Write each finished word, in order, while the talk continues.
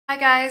Hi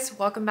guys,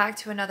 welcome back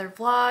to another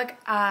vlog.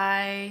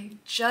 I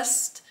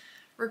just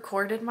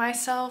recorded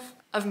myself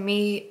of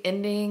me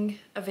ending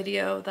a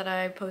video that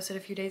I posted a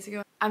few days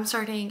ago. I'm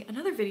starting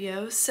another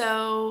video,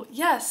 so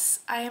yes,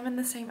 I am in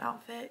the same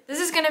outfit. This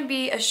is gonna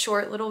be a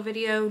short little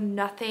video,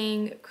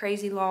 nothing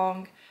crazy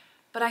long,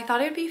 but I thought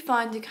it'd be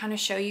fun to kind of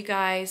show you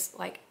guys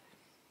like,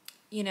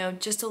 you know,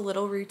 just a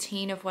little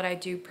routine of what I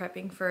do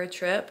prepping for a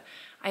trip.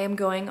 I am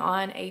going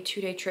on a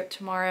 2-day trip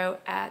tomorrow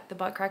at the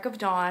butt crack of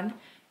dawn.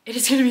 It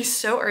is gonna be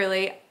so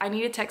early. I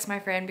need to text my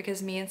friend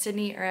because me and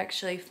Sydney are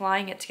actually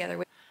flying it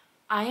together.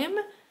 I am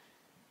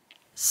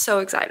so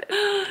excited.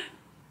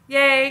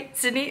 Yay!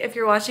 Sydney, if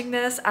you're watching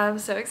this, I'm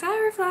so excited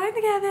we're flying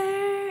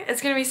together.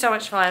 It's gonna be so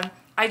much fun.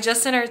 I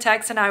just sent her a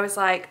text and I was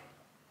like,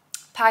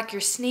 pack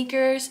your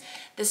sneakers.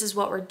 This is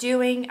what we're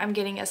doing. I'm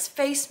getting us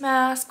face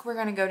masks. We're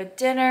gonna go to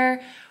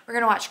dinner. We're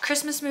gonna watch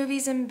Christmas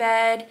movies in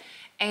bed.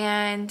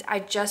 And I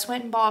just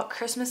went and bought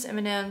Christmas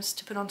M&Ms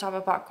to put on top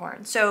of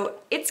popcorn.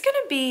 So it's gonna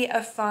be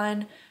a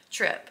fun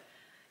trip.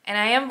 And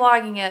I am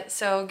vlogging it,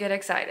 so get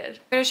excited.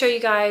 I'm gonna show you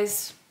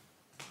guys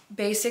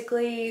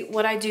basically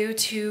what I do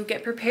to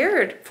get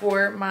prepared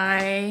for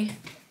my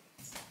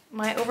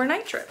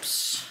overnight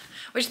trips.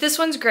 Which this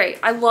one's great.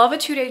 I love a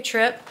 2-day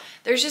trip.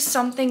 There's just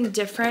something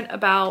different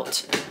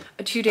about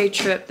a 2-day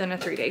trip than a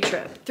 3-day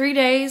trip. 3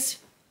 days,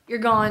 you're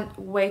gone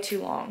way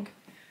too long.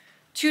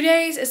 2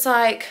 days, it's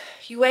like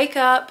you wake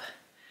up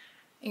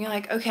and you're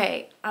like,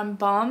 okay, I'm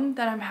bummed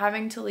that I'm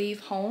having to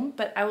leave home,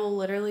 but I will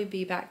literally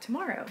be back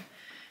tomorrow.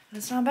 And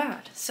it's not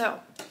bad.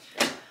 So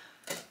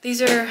these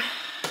are,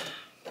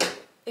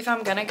 if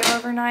I'm gonna go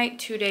overnight,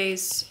 2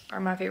 days are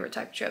my favorite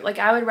type of trip. Like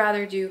I would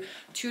rather do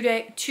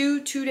 2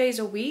 days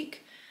a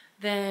week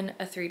than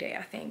a 3-day,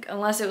 I think,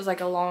 unless it was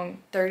like a long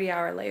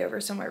 30-hour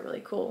layover somewhere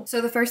really cool.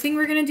 So the first thing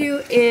we're gonna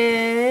do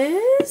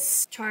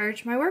is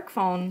charge my work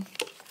phone.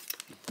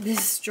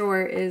 This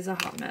drawer is a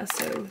hot mess,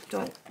 so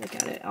don't look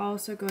at it. I'll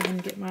also go ahead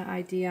and get my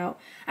ID out.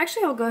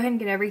 Actually, I'll go ahead and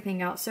get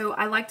everything out. So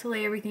I like to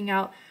lay everything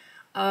out.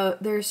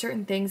 There are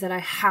certain things that I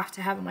have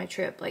to have on my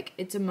trip. Like,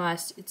 it's a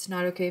must. It's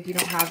not okay if you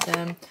don't have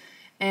them.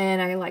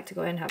 And I like to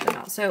go ahead and have them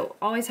out. So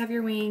always have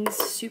your wings.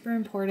 Super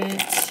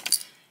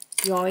important.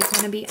 You always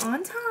want to be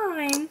on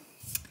time.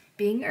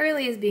 Being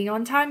early is being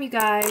on time, you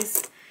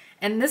guys.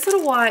 And this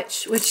little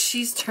watch, which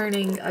she's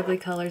turning ugly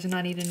colors and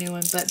I need a new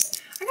one,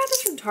 but I got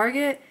this from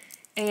Target.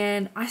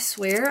 And I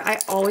swear, I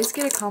always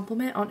get a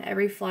compliment on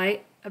every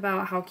flight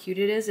about how cute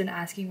it is and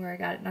asking where I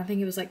got it. And I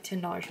think it was like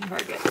 $10 from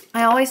Target.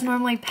 I always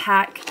normally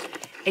pack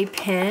a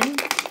pen,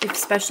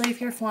 especially if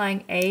you're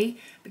flying A,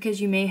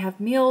 because you may have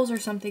meals or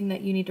something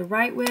that you need to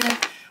write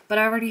with. But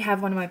I already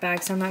have one in my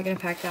bag, so I'm not going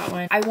to pack that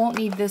one. I won't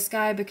need this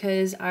guy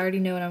because I already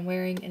know what I'm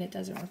wearing and it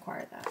doesn't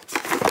require that.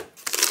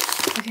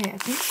 Okay, I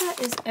think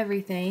that is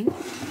everything.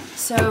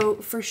 So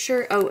for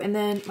sure, oh, and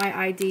then my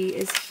ID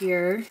is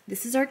here.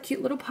 This is our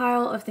cute little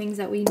pile of things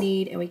that we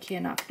need and we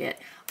cannot forget.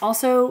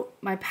 Also,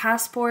 my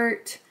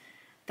passport,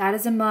 that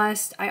is a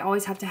must. I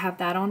always have to have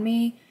that on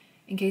me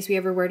in case we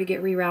ever were to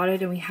get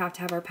rerouted and we have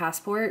to have our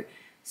passport.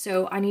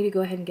 So I need to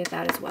go ahead and get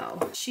that as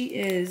well. She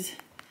is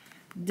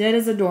dead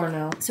as a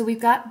doornail. So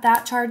we've got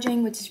that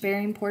charging, which is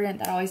very important.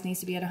 That always needs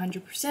to be at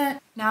 100%.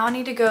 Now I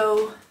need to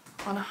go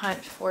on a hunt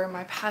for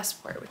my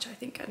passport, which I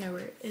think I know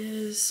where it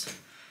is.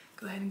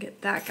 Go ahead and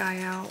get that guy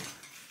out.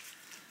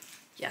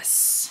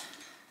 Yes,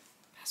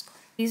 passport.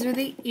 These are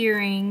the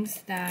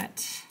earrings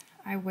that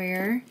I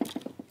wear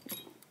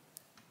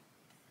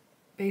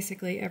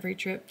basically every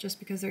trip just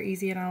because they're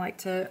easy and I like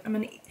to, I'm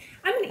an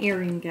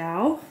earring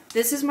gal.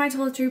 This is my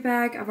toiletry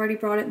bag. I've already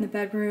brought it in the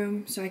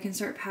bedroom so I can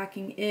start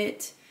packing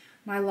it.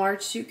 My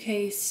large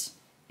suitcase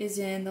is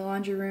in the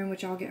laundry room,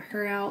 which I'll get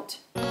her out.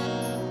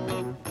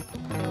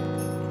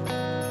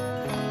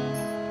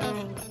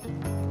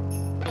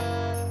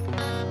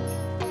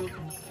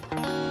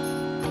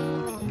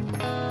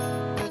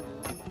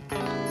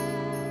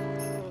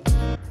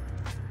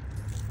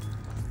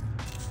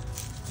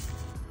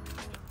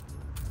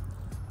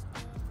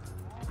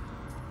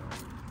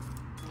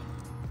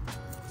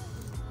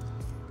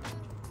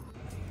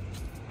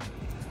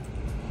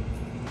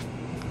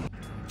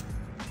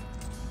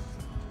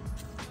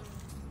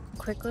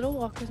 Quick little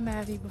walk with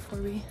Maddie before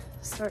we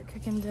start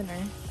cooking dinner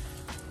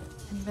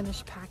and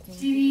finish packing.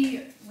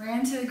 Stevie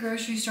ran to the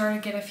grocery store to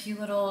get a few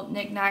little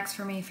knickknacks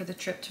for me for the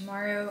trip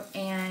tomorrow,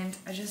 and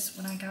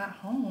when I got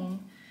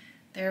home,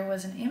 there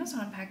was an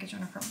Amazon package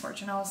on her front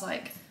porch and I was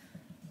like,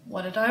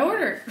 what did I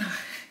order?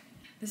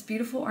 This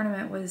beautiful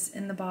ornament was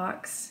in the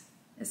box.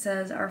 It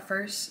says, our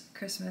first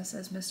Christmas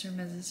as Mr. and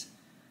Mrs.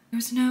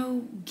 There's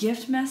no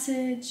gift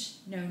message,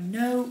 no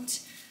note.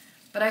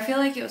 But I feel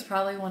like it was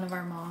probably one of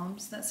our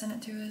moms that sent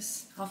it to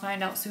us. I'll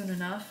find out soon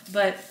enough.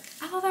 But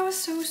I thought that was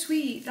so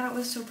sweet. That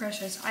was so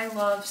precious. I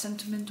love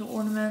sentimental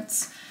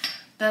ornaments.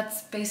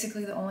 That's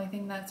basically the only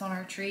thing that's on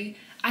our tree.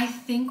 I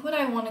think what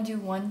I want to do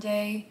one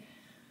day,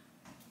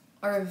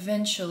 or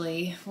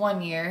eventually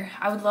one year,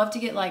 I would love to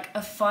get like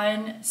a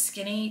fun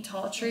skinny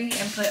tall tree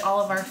and put all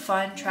of our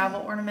fun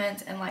travel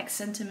ornaments and like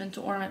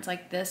sentimental ornaments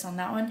like this on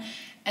that one.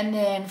 And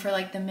then for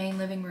like the main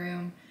living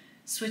room,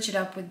 switch it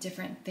up with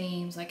different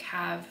themes, like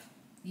have,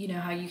 you know,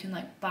 how you can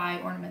like buy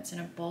ornaments in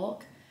a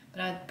bulk,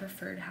 but I'd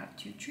prefer to have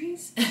 2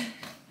 trees.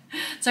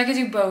 So I could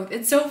do both.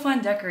 It's so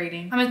fun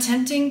decorating. I'm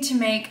attempting to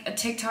make a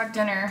TikTok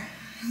dinner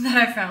that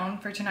I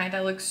found for tonight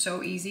that looks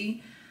so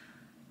easy.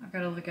 I've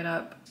got to look it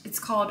up. It's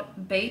called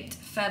baked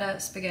feta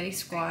spaghetti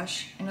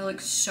squash, and it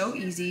looks so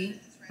easy.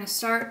 I'm gonna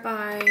start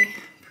by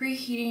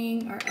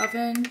preheating our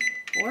oven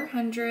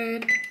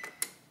 400.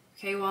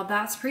 Okay, while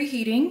that's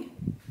preheating,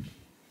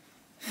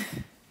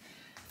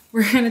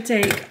 we're gonna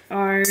take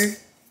our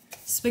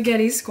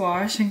spaghetti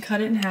squash and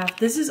cut it in half.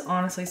 This is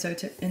honestly so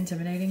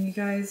intimidating, you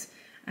guys.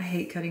 I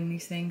hate cutting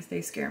these things,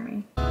 they scare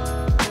me.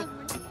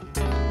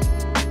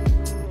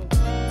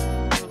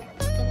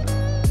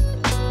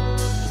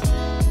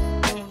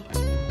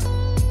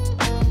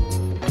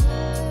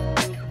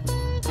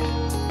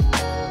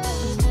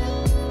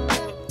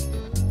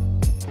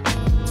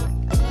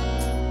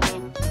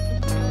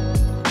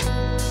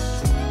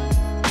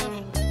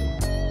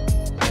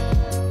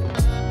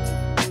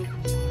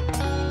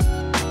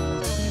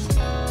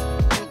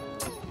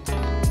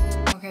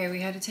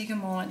 Take a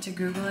moment to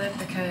Google it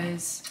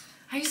because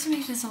I used to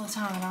make this all the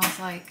time and I was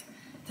like,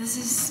 this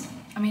is,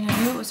 I mean, I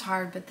knew it was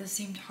hard, but this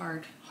seemed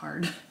hard,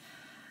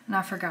 and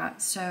I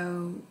forgot.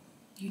 So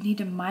you need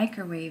to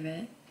microwave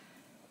it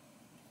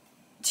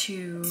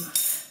to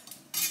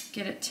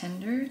get it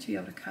tender to be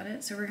able to cut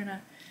it. So we're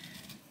gonna,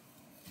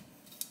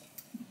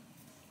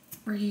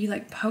 where you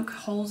like poke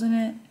holes in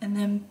it and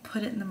then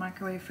put it in the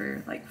microwave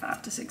for like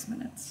 5 to 6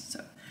 minutes.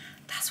 So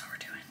that's what we're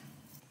doing.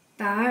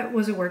 That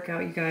was a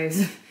workout, you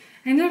guys.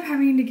 I ended up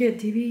having to get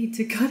DB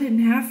to cut it in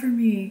half for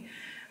me.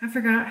 I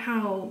forgot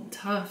how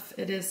tough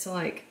it is to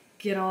like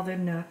get all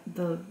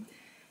the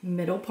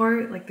middle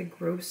part, like the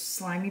gross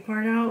slimy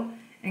part out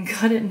and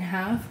cut it in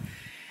half.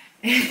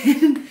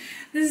 And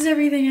this is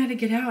everything I had to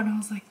get out, and I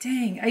was like,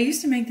 dang. I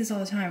used to make this all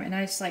the time, and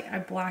I just like, I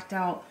blacked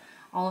out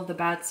all of the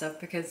bad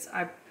stuff because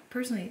I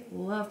personally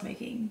love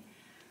making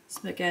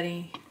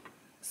spaghetti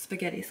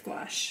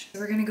squash. So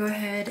we're gonna go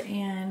ahead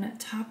and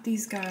top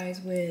these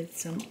guys with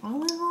some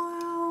olive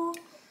oil.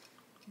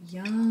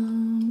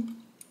 Yum.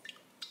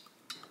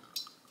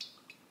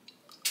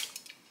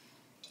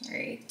 All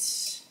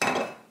right.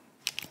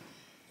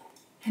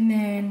 And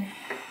then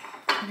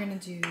we're gonna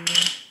do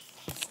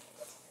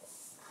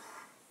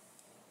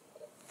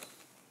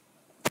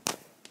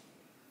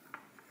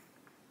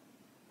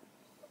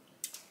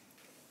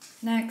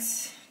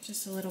next,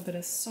 just a little bit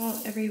of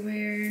salt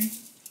everywhere.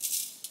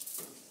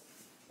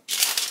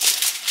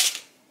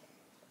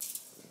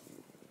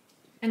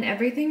 And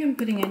everything I'm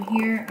putting in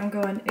here, I'm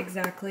going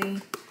exactly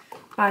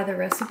by the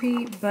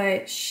recipe,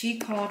 but she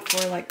called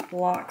for like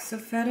blocks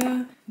of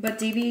feta, but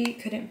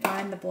DB couldn't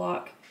find the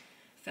block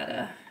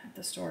feta at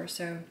the store,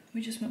 so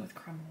we just went with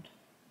crumbled.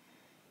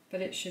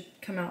 But it should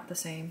come out the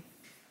same.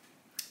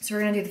 So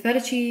we're gonna do the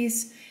feta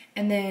cheese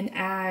and then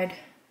add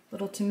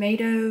little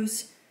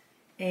tomatoes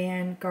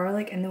and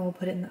garlic, and then we'll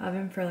put it in the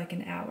oven for like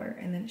an hour,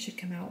 and then it should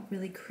come out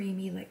really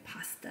creamy like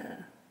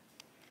pasta.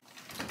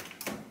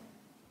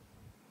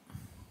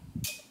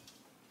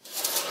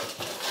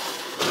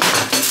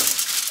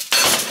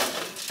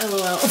 LOL.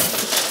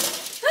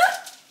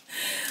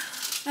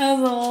 That was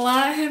a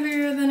lot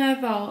heavier than I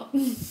thought.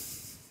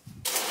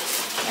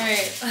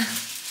 Alright,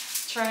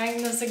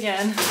 trying this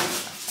again.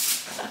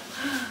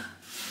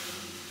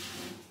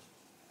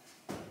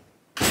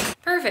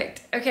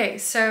 Perfect. Okay,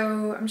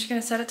 so I'm just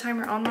gonna set a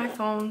timer on my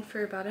phone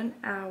for about an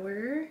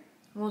hour.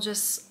 We'll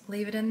just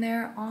leave it in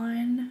there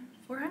on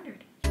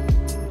 400.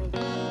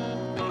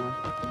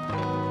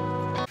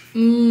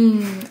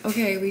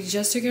 Okay, we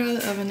just took it out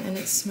of the oven and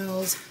it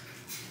smells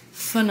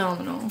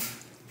phenomenal.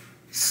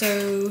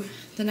 So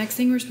the next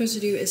thing we're supposed to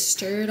do is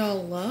stir it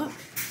all up,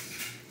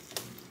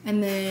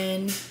 and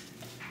then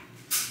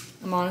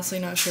I'm honestly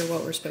not sure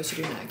what we're supposed to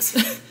do next.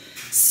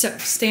 So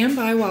stand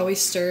by while we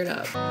stir it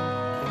up.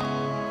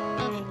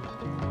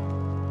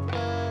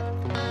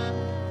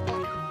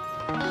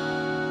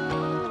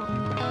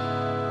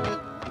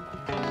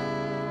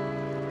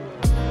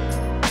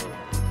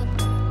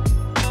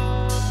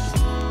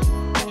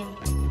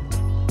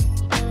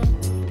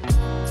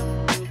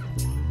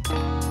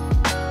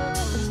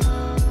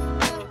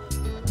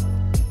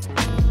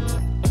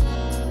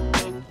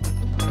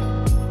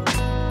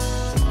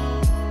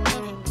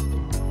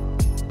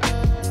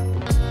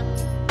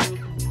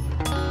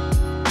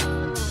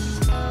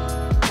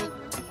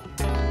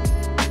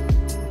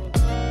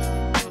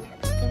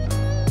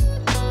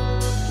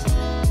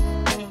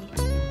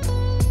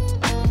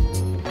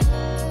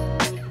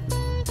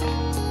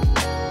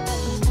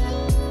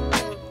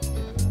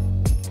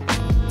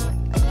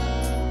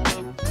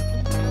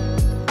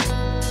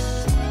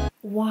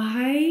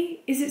 Why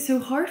is it so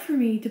hard for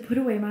me to put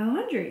away my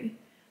laundry?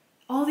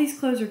 All these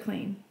clothes are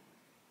clean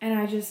and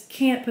I just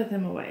can't put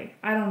them away.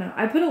 I don't know.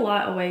 I put a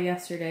lot away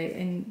yesterday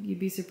and you'd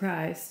be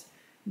surprised.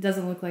 It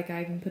doesn't look like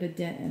I even put a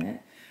dent in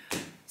it.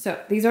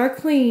 So these are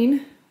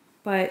clean,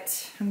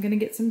 but I'm gonna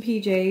get some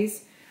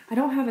PJs. I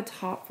don't have a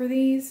top for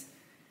these,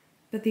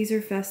 but these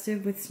are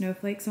festive with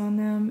snowflakes on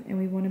them, and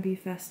we want to be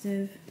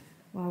festive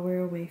while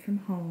we're away from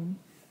home.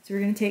 So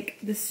we're going to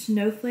take the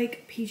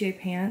snowflake PJ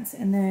pants,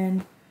 and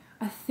then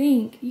I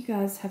think you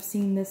guys have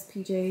seen this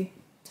PJ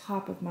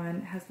top of mine.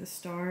 It has the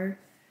star.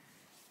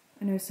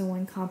 I know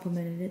someone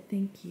complimented it.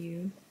 Thank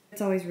you.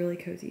 It's always really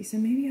cozy, so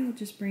maybe I'll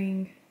just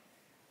bring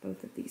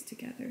both of these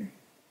together.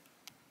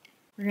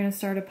 We're going to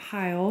start a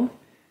pile.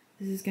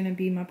 This is going to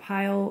be my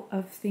pile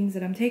of things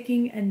that I'm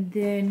taking, and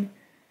then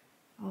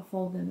I'll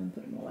fold them and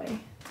put them away.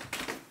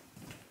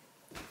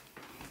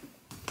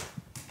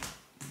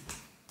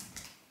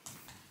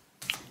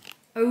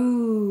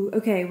 Oh,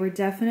 okay, we're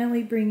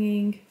definitely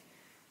bringing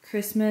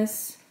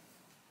Christmas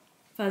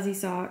fuzzy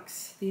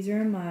socks. These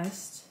are a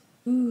must.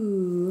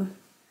 Ooh,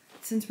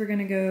 since we're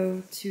gonna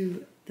go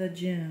to the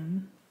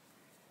gym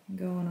and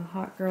go on a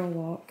hot girl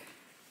walk,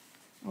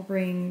 I'll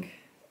bring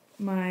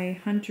my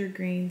hunter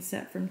green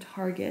set from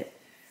Target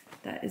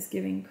that is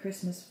giving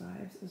Christmas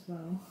vibes as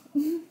well.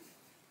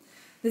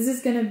 This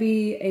is gonna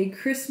be a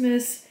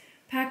Christmas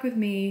pack with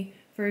me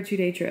for a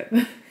 2-day trip.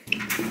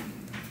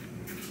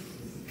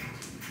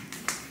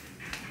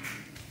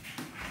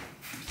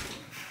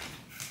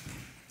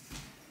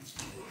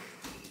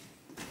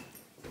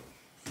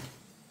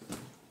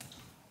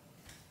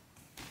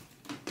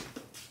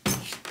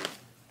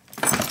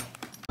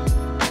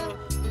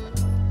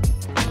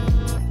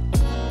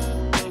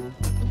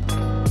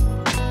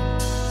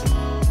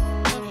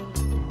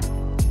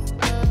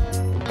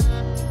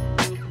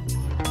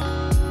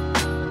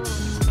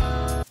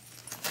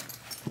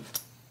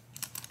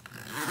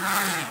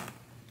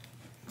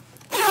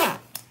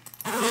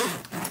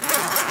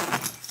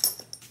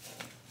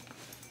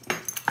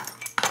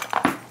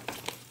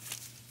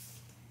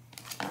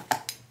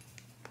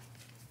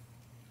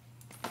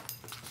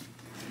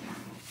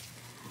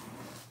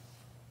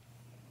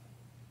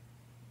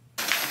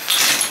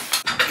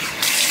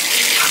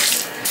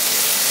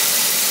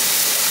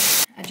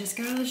 I just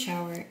got out of the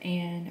shower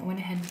and I went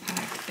ahead and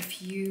packed a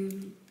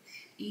few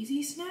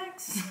easy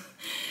snacks.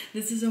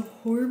 This is a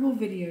horrible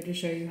video to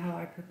show you how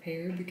I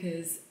prepare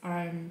because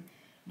I'm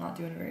not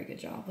doing a very good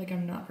job. Like,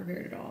 I'm not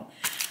prepared at all.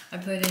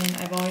 I've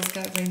always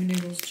got ramen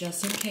noodles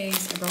just in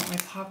case. I brought my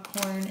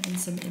popcorn and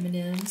some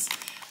M&Ms.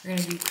 We're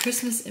gonna do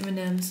Christmas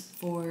M&Ms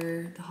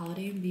for the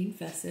holiday and being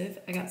festive.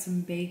 I got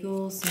some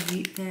bagels, some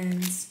wheat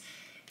thins,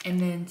 and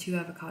then 2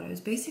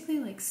 avocados. Basically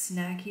like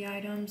snacky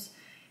items.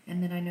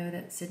 And then I know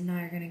that Sid and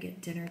I are gonna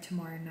get dinner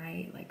tomorrow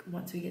night, like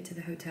once we get to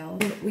the hotel.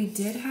 We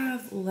did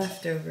have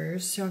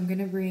leftovers, so I'm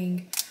gonna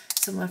bring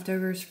some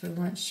leftovers for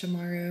lunch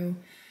tomorrow.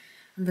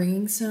 I'm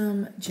bringing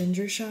some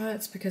ginger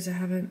shots because I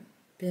haven't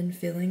been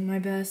feeling my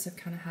best. I've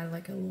kind of had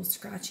like a little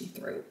scratchy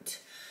throat.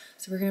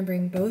 So we're gonna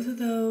bring both of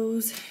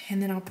those,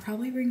 and then I'll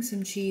probably bring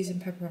some cheese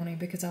and pepperoni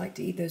because I like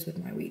to eat those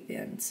with my wheat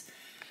thins.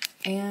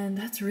 And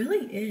that's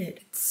really it.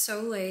 It's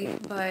so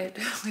late, but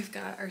we've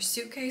got our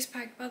suitcase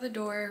packed by the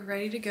door,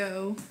 ready to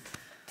go.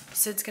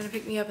 Sid's gonna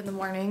pick me up in the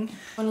morning.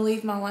 I'm gonna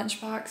leave my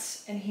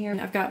lunchbox in here.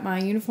 I've got my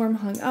uniform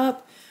hung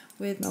up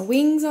with my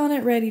wings on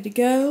it, ready to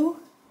go.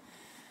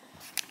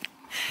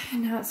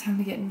 And now it's time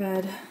to get in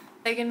bed.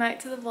 Say goodnight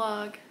to the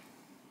vlog.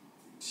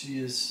 She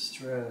is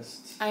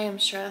stressed. I am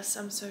stressed.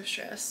 I'm so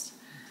stressed.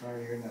 I'm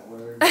tired of hearing that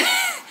word.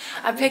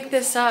 I picked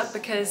this up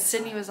because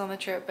Sydney was on the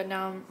trip, but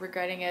now I'm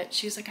regretting it.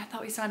 She was like, I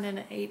thought we signed in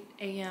at 8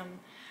 a.m.,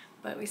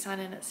 but we signed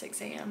in at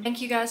 6 a.m.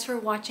 Thank you guys for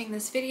watching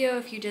this video.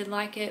 If you did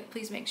like it,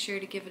 please make sure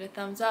to give it a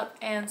thumbs up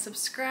and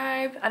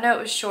subscribe. I know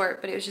it was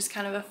short, but it was just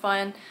kind of a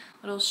fun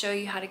little show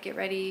you how to get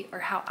ready, or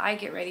how I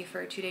get ready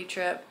for a 2-day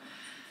trip,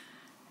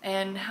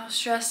 and how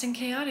stressed and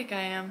chaotic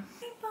I am.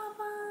 Hey,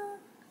 Baba.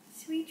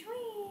 Sweet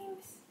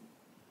dreams.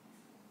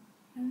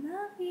 I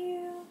love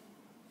you.